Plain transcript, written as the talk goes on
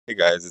Hey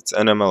guys, it's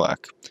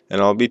NMLAC,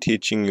 and I'll be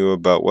teaching you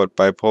about what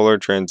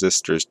bipolar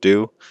transistors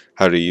do,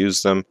 how to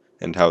use them,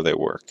 and how they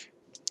work.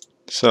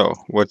 So,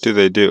 what do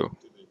they do?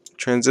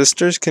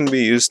 Transistors can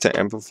be used to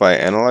amplify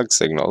analog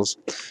signals.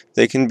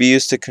 They can be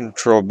used to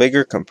control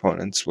bigger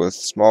components with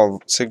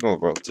small signal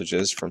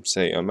voltages from,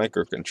 say, a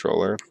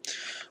microcontroller,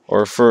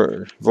 or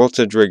for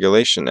voltage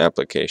regulation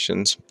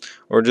applications,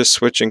 or just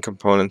switching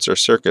components or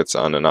circuits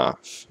on and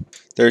off.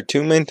 There are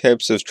two main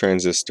types of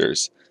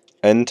transistors: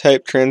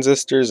 N-type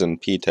transistors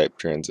and P-type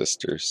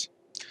transistors.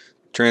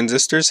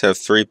 Transistors have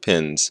three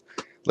pins,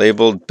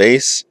 labeled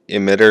base,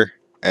 emitter,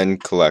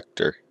 and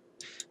collector.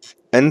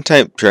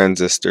 N-type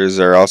transistors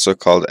are also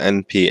called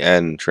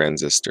NPN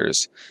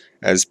transistors,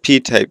 as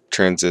P-type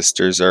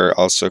transistors are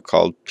also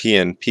called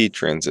PNP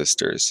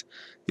transistors.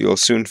 You will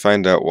soon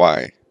find out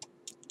why.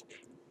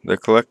 The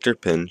collector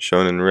pin,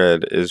 shown in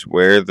red, is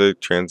where the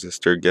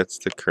transistor gets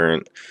the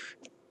current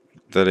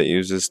that it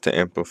uses to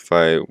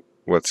amplify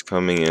what's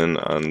coming in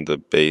on the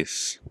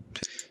base.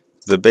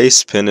 The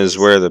base pin is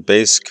where the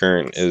base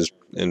current is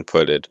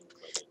inputted.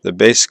 The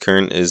base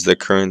current is the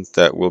current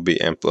that will be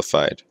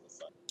amplified.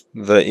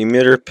 The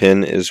emitter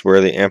pin is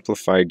where the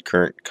amplified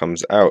current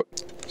comes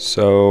out.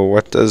 So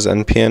what does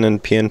NPN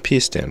and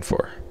PNP stand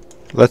for?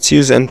 Let's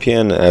use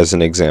NPN as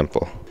an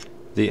example.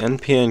 The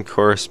NPN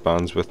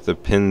corresponds with the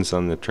pins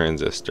on the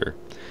transistor,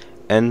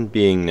 N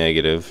being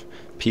negative,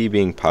 P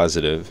being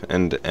positive,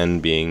 and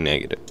N being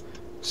negative.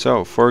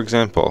 So, for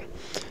example,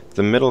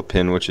 the middle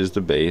pin, which is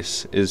the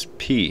base, is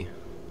P,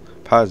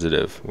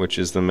 positive, which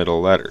is the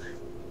middle letter.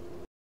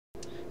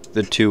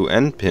 The two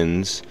N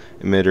pins,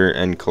 emitter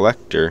and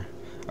collector,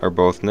 are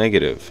both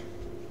negative.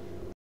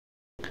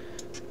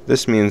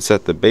 This means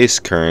that the base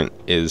current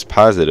is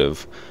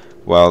positive,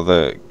 while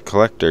the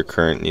collector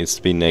current needs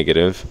to be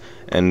negative,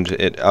 and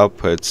it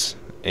outputs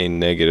a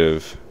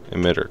negative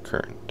emitter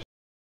current.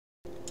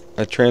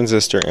 A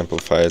transistor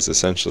amplifies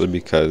essentially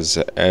because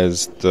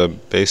as the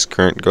base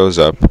current goes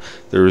up,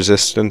 the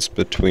resistance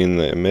between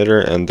the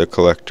emitter and the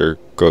collector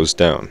goes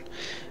down.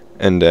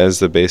 And as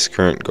the base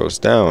current goes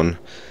down,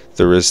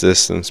 the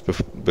resistance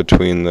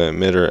between the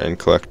emitter and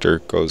collector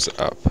goes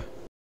up.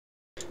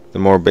 The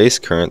more base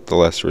current, the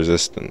less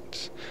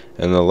resistance,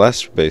 and the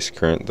less base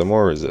current, the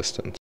more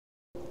resistance.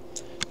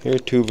 Here are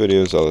two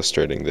videos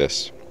illustrating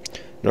this.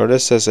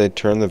 Notice as I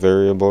turn the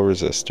variable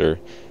resistor,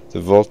 the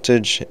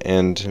voltage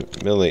and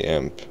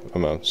milliamp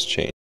amounts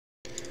change.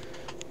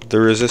 The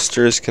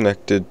resistor is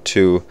connected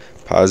to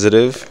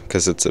positive,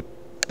 because it's a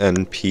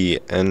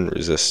NPN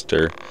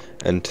resistor,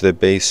 and to the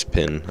base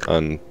pin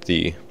on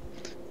the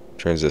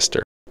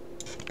transistor.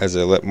 As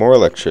I let more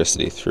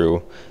electricity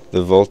through,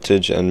 the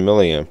voltage and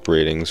milliamp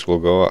readings will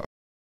go up.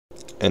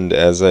 And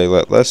as I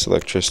let less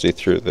electricity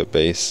through the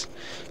base,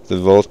 the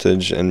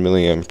voltage and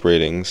milliamp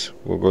readings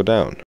will go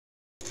down.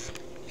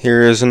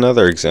 Here is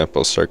another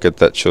example circuit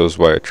that shows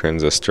why a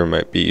transistor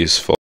might be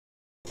useful.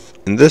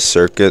 In this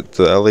circuit,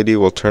 the LED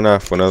will turn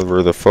off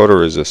whenever the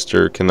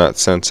photoresistor cannot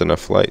sense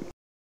enough light.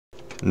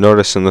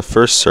 Notice in the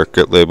first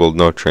circuit labeled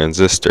no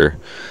transistor,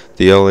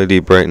 the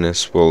LED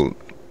brightness will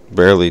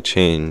barely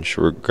change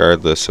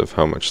regardless of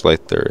how much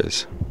light there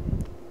is.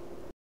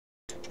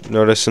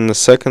 Notice in the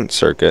second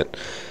circuit,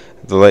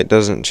 the light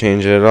doesn't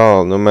change at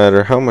all no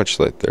matter how much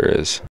light there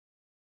is.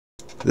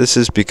 This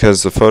is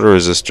because the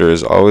photoresistor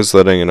is always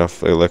letting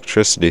enough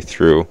electricity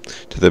through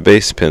to the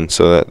base pin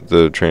so that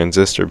the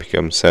transistor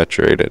becomes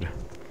saturated.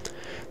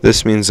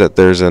 This means that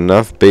there's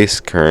enough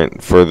base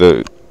current for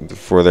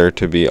there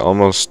to be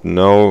almost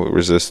no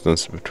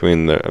resistance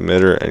between the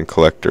emitter and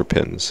collector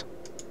pins.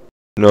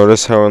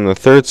 Notice how in the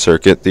third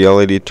circuit the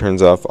LED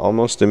turns off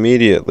almost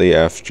immediately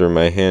after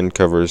my hand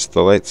covers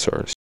the light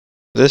source.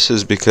 This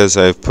is because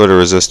I've put a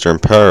resistor in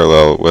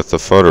parallel with the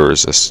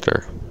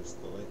photoresistor.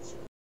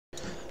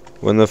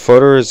 When the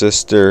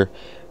photoresistor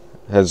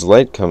has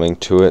light coming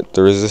to it,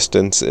 the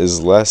resistance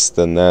is less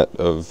than that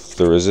of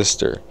the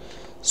resistor,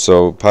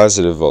 so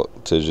positive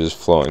voltage is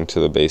flowing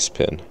to the base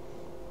pin.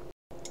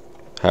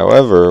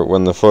 However,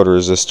 when the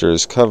photoresistor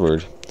is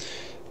covered,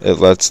 it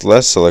lets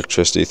less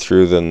electricity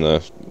through than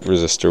the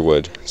resistor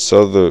would,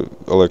 so the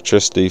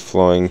electricity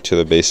flowing to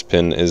the base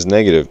pin is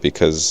negative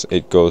because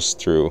it goes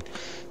through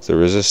the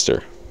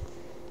resistor.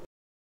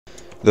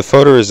 The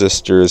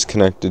photoresistor is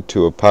connected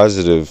to a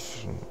positive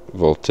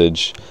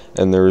voltage,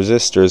 and the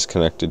resistor is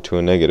connected to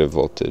a negative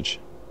voltage.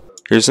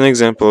 Here's an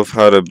example of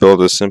how to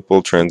build a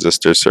simple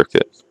transistor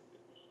circuit.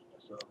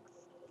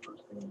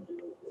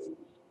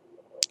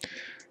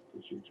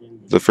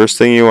 The first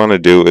thing you want to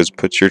do is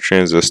put your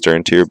transistor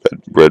into your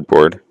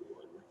breadboard,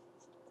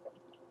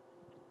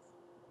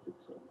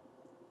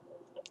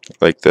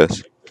 like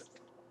this.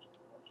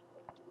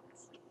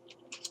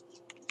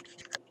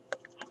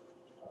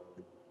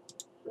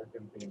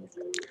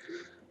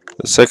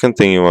 The second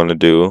thing you want to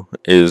do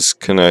is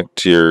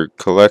connect your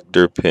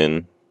collector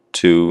pin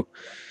to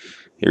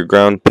your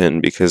ground pin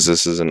because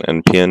this is an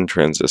NPN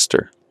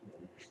transistor.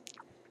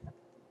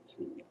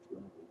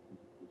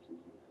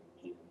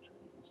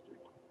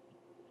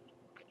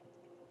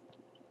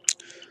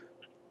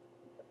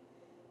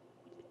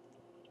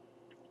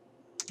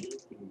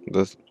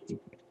 The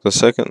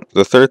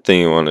the third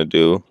thing you want to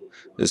do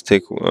is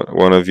take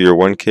one of your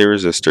 1K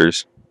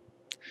resistors,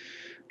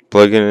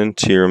 plug it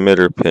into your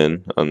emitter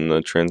pin on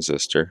the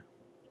transistor.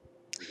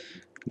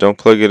 Don't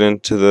plug it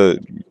into the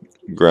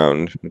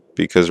ground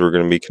because we're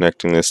going to be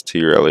connecting this to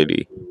your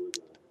LED.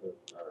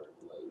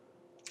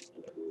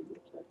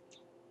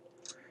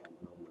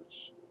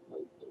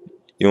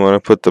 You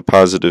want to put the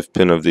positive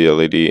pin of the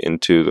LED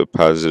into the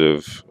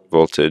positive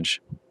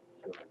voltage,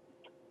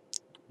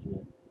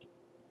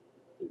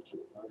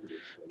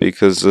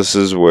 because this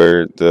is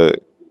where the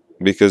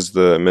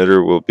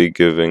emitter will be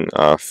giving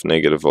off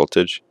negative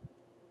voltage.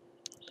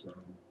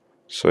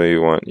 So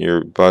you want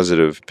your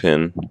positive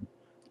pin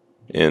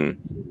in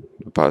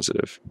the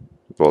positive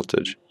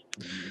voltage.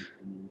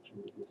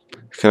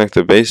 Connect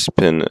the base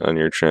pin on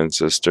your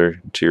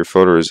transistor to your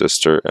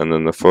photoresistor, and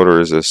then the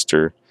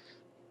photoresistor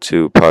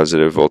to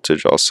positive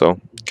voltage also,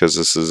 because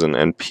this is an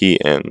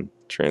NPN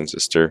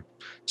transistor,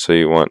 so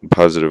you want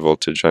positive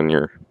voltage on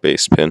your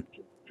base pin.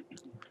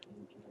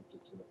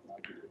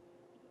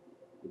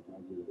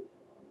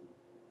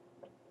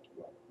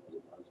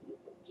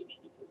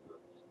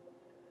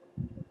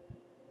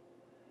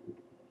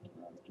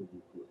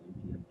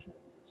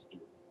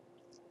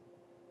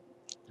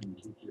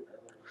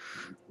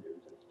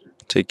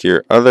 Take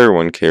your other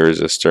 1K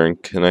resistor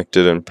and connect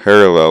it in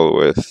parallel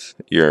with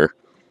your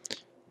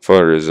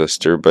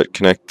photoresistor, but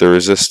connect the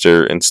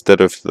resistor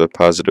instead of the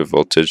positive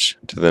voltage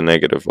to the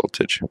negative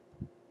voltage.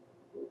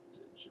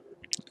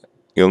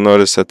 You'll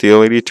notice that the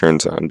LED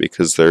turns on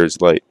because there's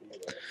light.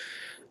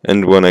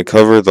 And when I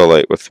cover the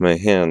light with my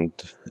hand,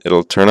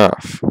 it'll turn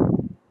off.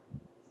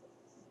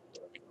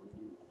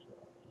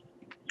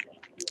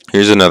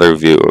 Here's another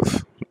view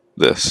of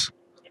this.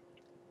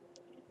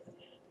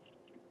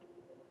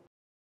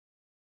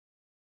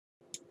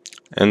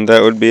 And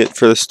that would be it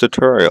for this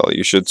tutorial.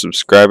 You should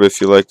subscribe if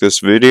you like this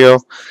video,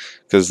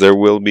 because there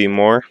will be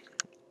more.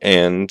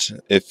 And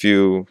if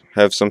you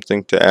have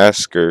something to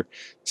ask or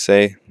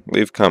say,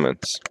 leave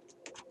comments.